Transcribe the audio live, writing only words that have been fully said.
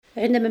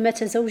عندما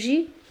مات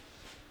زوجي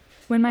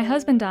When my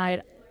husband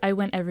died, I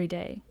went every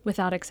day,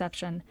 without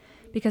exception,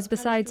 because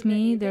besides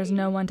me, there's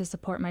no one to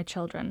support my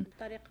children.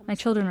 My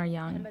children are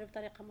young.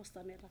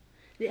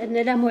 لأن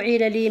لا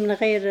معيل لي من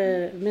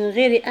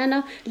غيري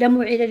أنا لا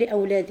معيل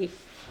لأولادي.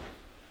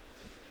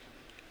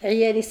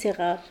 عيالي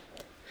صغار.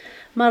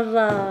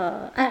 مرة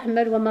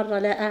أعمل ومرة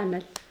لا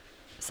أعمل.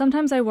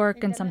 Sometimes I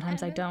work and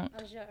sometimes I don't.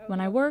 When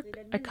I work,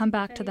 I come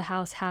back to the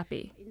house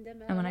happy.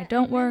 And when I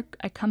don't work,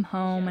 I come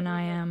home and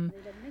I am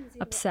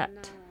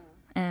upset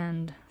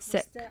and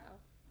sick.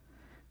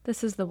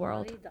 This is the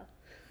world.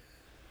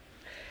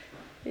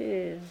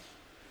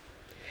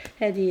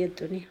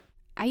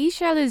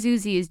 Aisha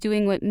al-Azouzi is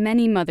doing what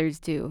many mothers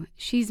do.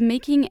 She's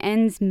making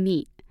ends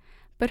meet.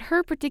 But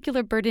her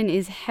particular burden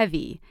is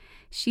heavy.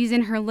 She's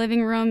in her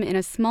living room in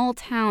a small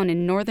town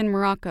in northern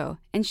Morocco,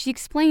 and she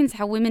explains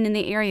how women in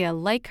the area,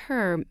 like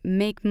her,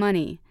 make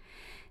money.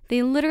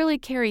 They literally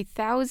carry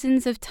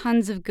thousands of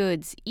tons of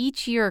goods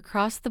each year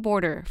across the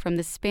border from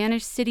the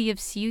Spanish city of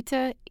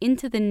Ceuta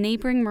into the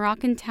neighboring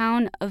Moroccan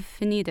town of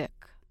Fenidiq.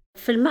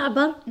 في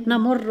المعبر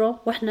نمر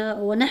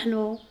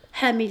ونحن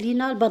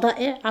حاملين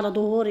البضائع على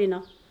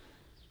ظهورنا.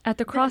 At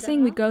the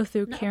crossing, we go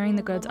through carrying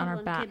the goods on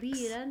our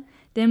backs.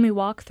 Then we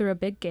walk through a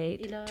big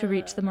gate to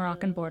reach the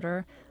Moroccan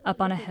border, up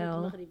on a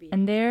hill,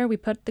 and there we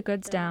put the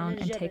goods down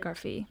and take our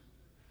fee.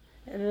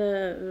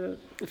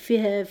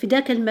 في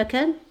ذاك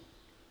المكان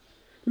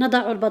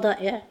نضع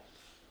البضائع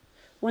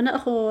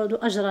ونأخذ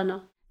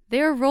أجرنا.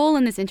 Their role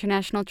in this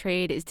international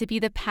trade is to be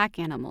the pack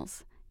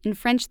animals. In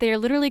French, they are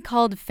literally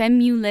called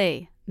femmes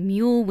mulées,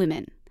 mule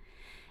women.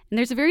 And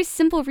there's a very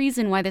simple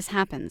reason why this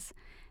happens.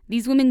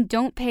 These women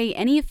don't pay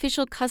any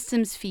official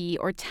customs fee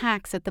or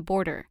tax at the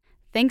border.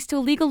 Thanks to a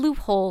legal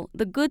loophole,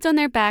 the goods on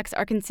their backs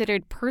are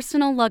considered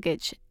personal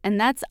luggage,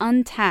 and that's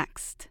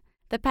untaxed.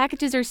 The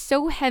packages are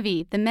so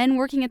heavy, the men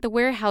working at the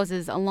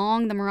warehouses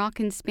along the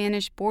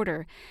Moroccan-Spanish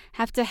border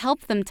have to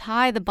help them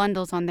tie the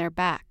bundles on their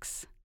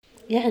backs.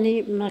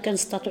 يعني ما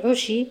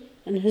كنستطيعوش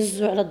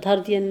نهزو على الظهر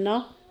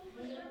ديالنا.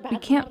 We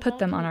can't put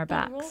them on our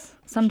backs.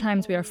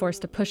 Sometimes we are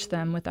forced to push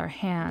them with our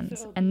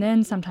hands, and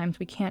then sometimes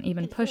we can't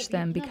even push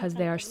them because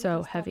they are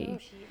so heavy,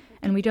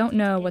 and we don't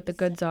know what the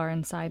goods are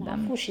inside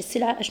them.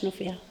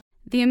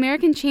 The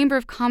American Chamber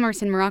of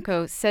Commerce in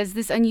Morocco says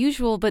this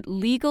unusual but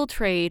legal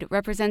trade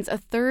represents a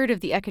third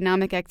of the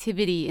economic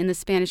activity in the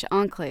Spanish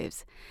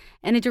enclaves,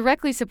 and it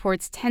directly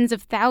supports tens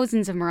of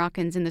thousands of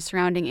Moroccans in the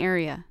surrounding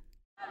area.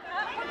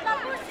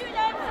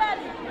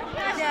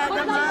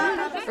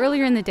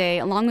 Earlier in the day,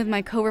 along with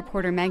my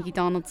co-reporter Maggie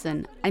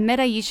Donaldson, I met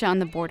Aisha on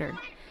the border.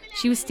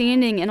 She was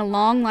standing in a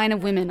long line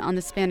of women on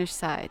the Spanish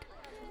side.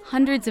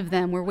 Hundreds of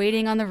them were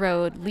waiting on the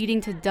road leading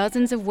to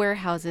dozens of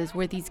warehouses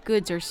where these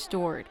goods are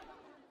stored.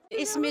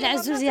 اسمي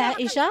العزوزي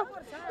عائشة.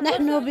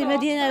 نحن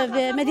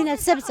بمدينة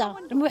سبتة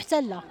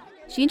المحتلة.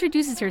 She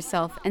introduces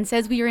herself and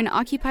says we are in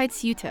occupied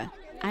Ceuta.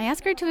 I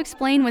ask her to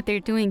explain what they're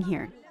doing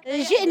here.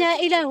 جئنا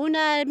إلى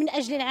هنا من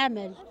أجل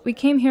العمل. We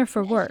came here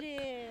for work,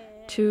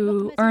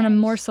 to earn a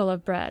morsel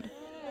of bread.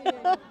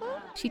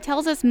 She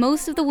tells us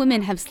most of the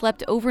women have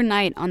slept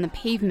overnight on the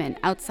pavement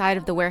outside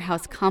of the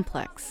warehouse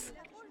complex.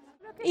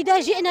 إذا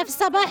جئنا في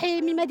الصباح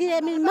من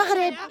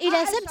المغرب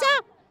إلى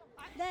سبتة.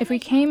 If we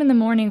came in the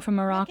morning from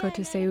Morocco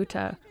to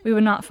Ceuta, we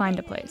would not find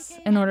a place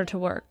in order to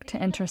work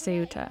to enter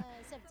Ceuta.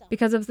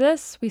 Because of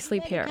this, we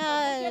sleep here.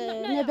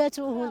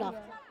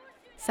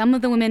 Some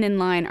of the women in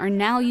line are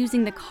now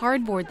using the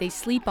cardboard they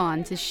sleep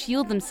on to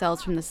shield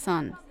themselves from the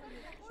sun.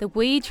 The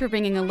wage for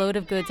bringing a load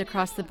of goods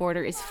across the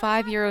border is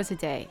 €5 a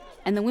day,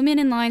 and the women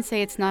in line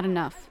say it's not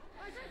enough.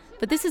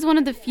 But this is one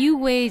of the few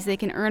ways they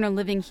can earn a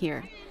living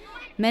here.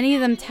 Many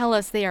of them tell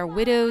us they are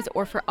widows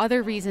or for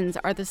other reasons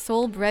are the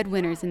sole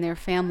breadwinners in their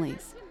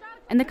families.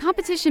 And the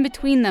competition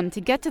between them to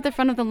get to the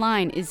front of the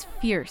line is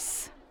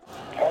fierce.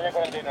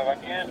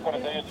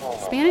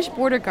 Spanish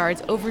border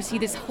guards oversee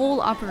this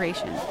whole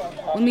operation.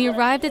 When we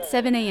arrived at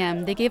 7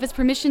 a.m., they gave us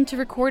permission to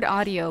record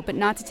audio but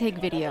not to take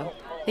video.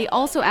 They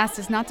also asked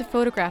us not to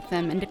photograph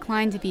them and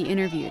declined to be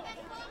interviewed.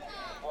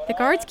 The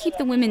guards keep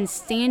the women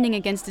standing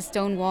against a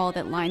stone wall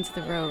that lines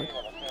the road.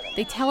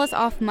 They tell us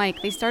off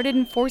mic they started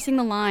enforcing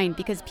the line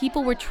because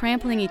people were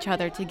trampling each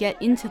other to get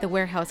into the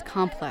warehouse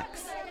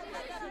complex.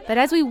 But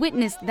as we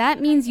witnessed, that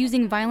means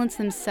using violence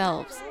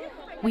themselves.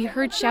 We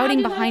heard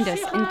shouting behind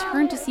us and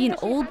turned to see an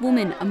old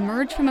woman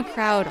emerge from a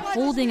crowd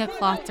holding a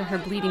cloth to her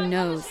bleeding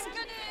nose.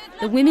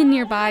 The women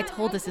nearby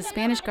told us a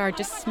Spanish guard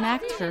just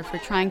smacked her for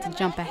trying to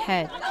jump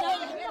ahead.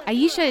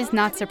 Aisha is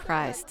not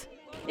surprised.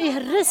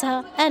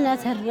 يهرسها أنا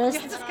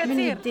تهرست من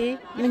يدي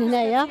من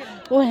هنايا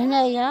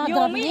وهنايا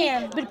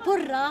ضربني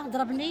بالبرة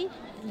ضربني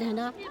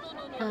لهنا.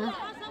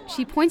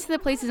 She points to the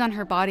places on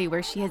her body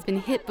where she has been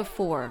hit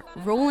before,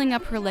 rolling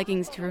up her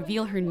leggings to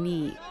reveal her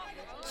knee.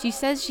 She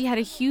says she had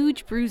a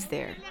huge bruise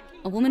there.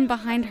 A woman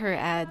behind her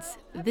adds,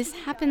 "This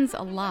happens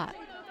a lot."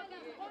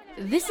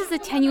 This is the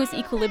tenuous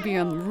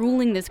equilibrium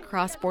ruling this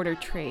cross-border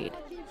trade.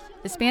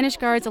 The Spanish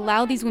guards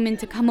allow these women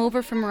to come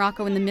over from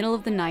Morocco in the middle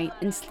of the night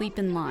and sleep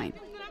in line.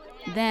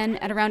 Then,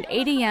 at around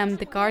 8 a.m.,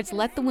 the guards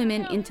let the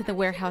women into the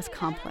warehouse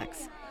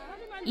complex.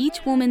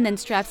 Each woman then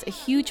straps a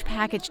huge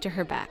package to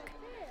her back.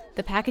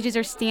 The packages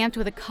are stamped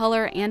with a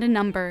color and a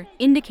number,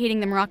 indicating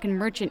the Moroccan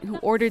merchant who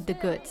ordered the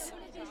goods.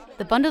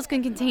 The bundles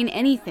can contain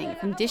anything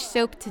from dish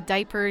soap to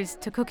diapers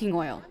to cooking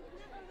oil.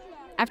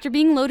 After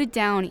being loaded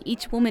down,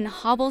 each woman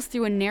hobbles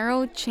through a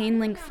narrow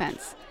chain-link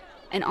fence,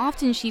 and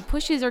often she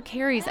pushes or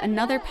carries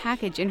another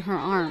package in her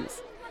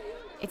arms.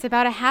 It's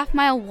about a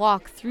half-mile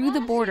walk through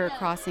the border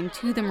crossing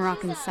to the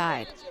Moroccan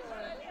side.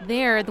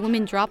 There, the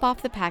women drop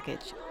off the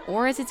package,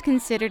 or as it's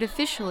considered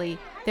officially,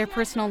 their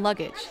personal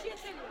luggage,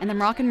 and the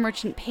Moroccan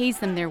merchant pays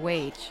them their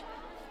wage.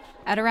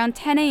 At around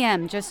 10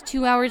 a.m., just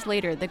 2 hours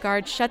later, the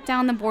guards shut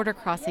down the border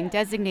crossing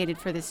designated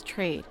for this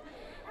trade.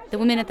 The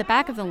women at the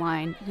back of the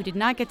line, who did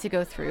not get to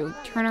go through,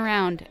 turn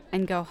around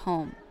and go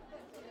home.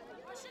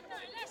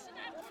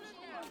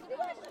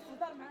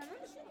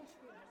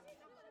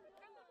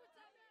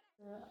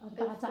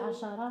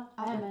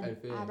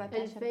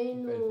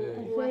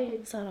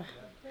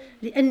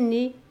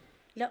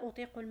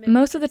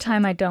 Most of the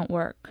time I don't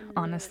work,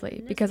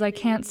 honestly, because I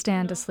can't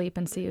stand to sleep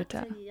in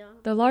Ceuta.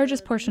 The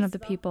largest portion of the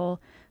people,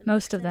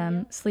 most of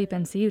them, sleep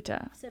in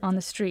Ceuta, on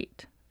the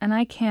street. And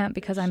I can't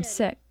because I'm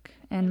sick,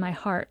 and my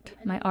heart,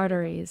 my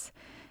arteries,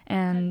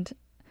 and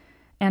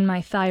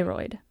my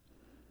thyroid.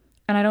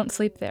 And I don't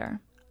sleep there.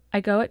 I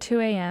go at 2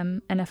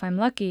 a.m., and if I'm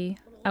lucky,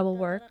 I will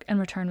work and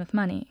return with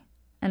money.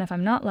 And if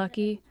I'm not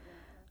lucky,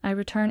 I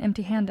return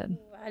empty-handed.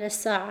 على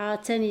الساعة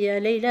 2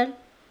 ليلا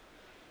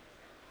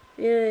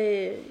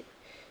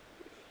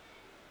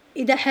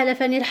إذا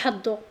حالفني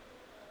الحظ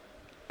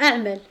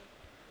أعمل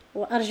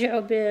وأرجع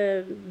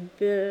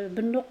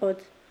بالنقود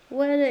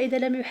وإذا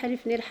لم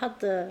يحالفني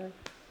الحظ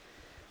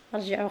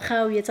أرجع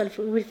خاوية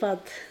الوفاض.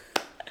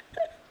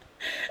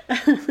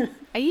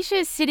 Aisha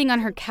is sitting on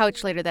her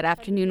couch later that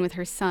afternoon with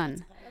her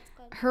son.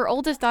 Her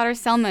oldest daughter,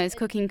 Selma, is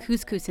cooking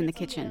couscous in the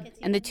kitchen,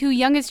 and the 2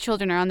 youngest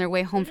children are on their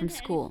way home from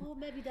school.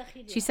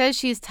 She says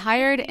she is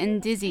tired and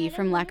dizzy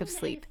from lack of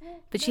sleep,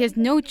 but she has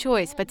no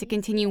choice but to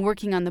continue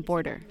working on the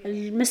border.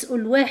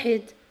 المسؤول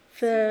واحد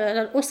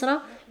على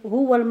الأسرة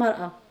وهو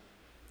المرأة.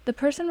 The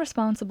person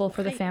responsible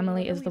for the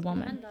family is the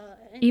woman.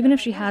 Even if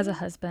she has a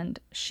husband,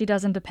 she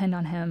doesn't depend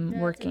on him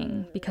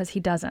working because he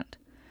doesn't.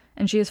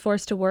 And she is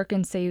forced to work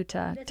in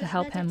Ceuta to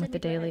help him with the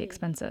daily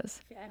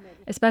expenses,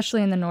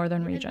 especially in the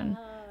northern region.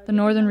 The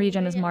northern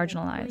region is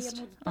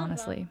marginalized,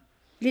 honestly.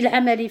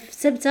 للعمل في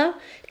سبتة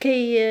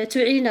كي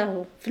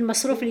تعينه في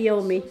المصروف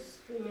اليومي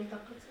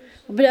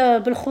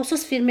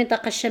بالخصوص في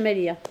المنطقة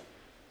الشمالية.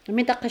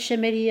 المنطقة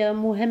الشمالية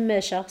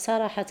مهمشة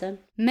صراحة.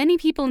 Many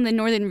people in the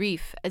Northern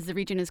Reef, as the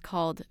region is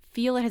called,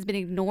 feel it has been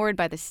ignored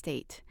by the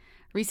state.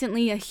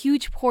 Recently, a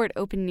huge port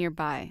opened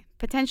nearby,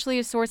 potentially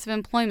a source of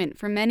employment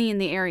for many in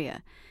the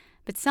area.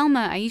 But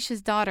Selma,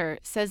 Aisha's daughter,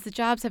 says the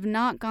jobs have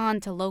not gone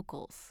to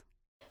locals.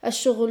 To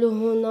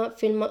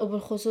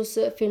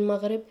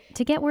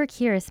get work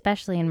here,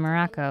 especially in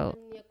Morocco,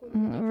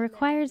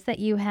 requires that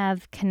you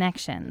have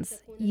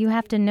connections. You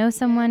have to know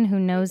someone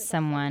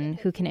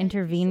who can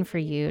intervene for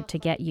you to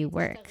get you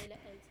work.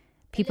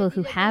 People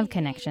who have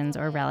connections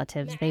or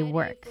relatives, they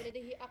work.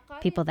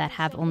 People that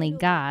have only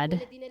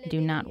God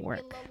do not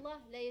work.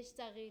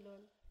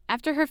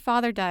 After her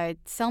father died,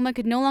 Selma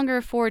could no longer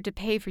afford to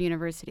pay for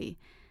university,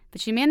 but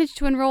she managed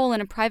to enroll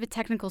in a private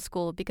technical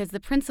school because the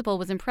principal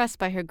was impressed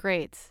by her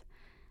grades.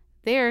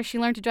 There, she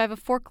learned to drive a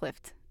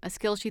forklift, a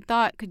skill she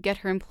thought could get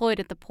her employed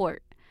at the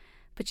port.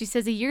 But she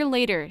says a year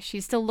later,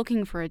 she's still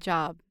looking for a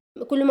job.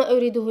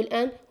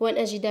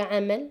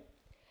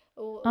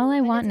 All I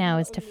want now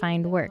is to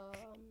find work,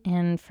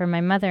 and for my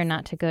mother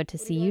not to go to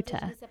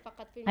Ceuta.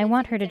 I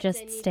want her to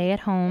just stay at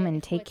home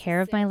and take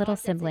care of my little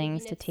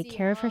siblings, to take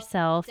care of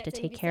herself, to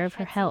take care of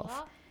her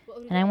health.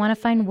 And I want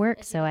to find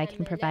work so I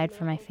can provide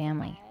for my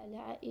family.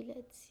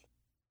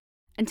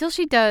 Until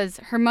she does,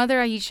 her mother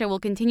Aisha will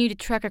continue to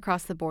trek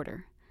across the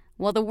border.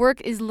 While the work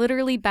is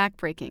literally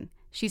backbreaking,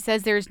 she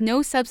says there is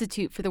no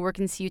substitute for the work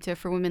in Ceuta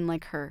for women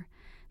like her.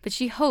 But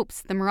she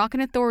hopes the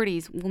Moroccan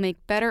authorities will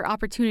make better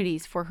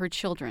opportunities for her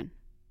children.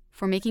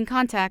 For Making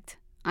Contact,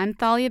 I'm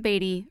Thalia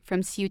Beatty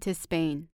from Ceuta, Spain.